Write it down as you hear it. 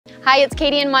Hi, it's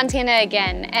Katie in Montana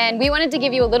again, and we wanted to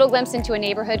give you a little glimpse into a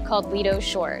neighborhood called Lido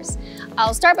Shores.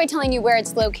 I'll start by telling you where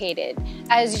it's located.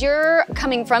 As you're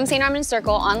coming from St. Armand's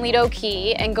Circle on Lido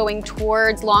Key and going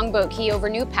towards Longboat Key over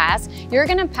New Pass, you're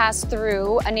gonna pass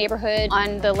through a neighborhood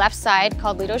on the left side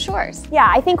called Lido Shores.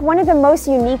 Yeah, I think one of the most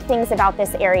unique things about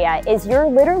this area is you're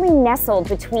literally nestled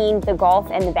between the Gulf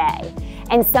and the Bay.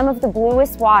 And some of the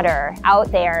bluest water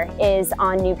out there is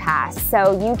on New Pass.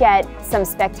 So you get some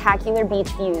spectacular beach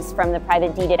views from the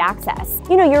private deeded access.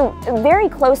 You know, you're very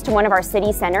close to one of our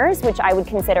city centers, which I would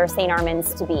consider St.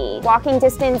 Armand's to be. Walking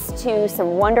distance to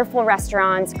some wonderful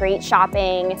restaurants, great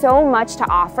shopping, so much to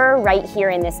offer right here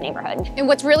in this neighborhood. And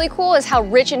what's really cool is how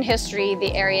rich in history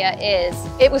the area is.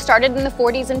 It was started in the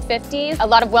 40s and 50s. A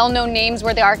lot of well-known names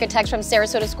were the architects from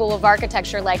Sarasota School of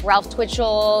Architecture like Ralph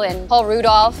Twitchell and Paul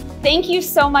Rudolph. Thank you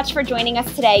so much for joining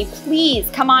us today. Please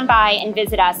come on by and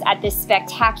visit us at this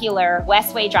spectacular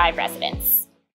Westway Drive residence.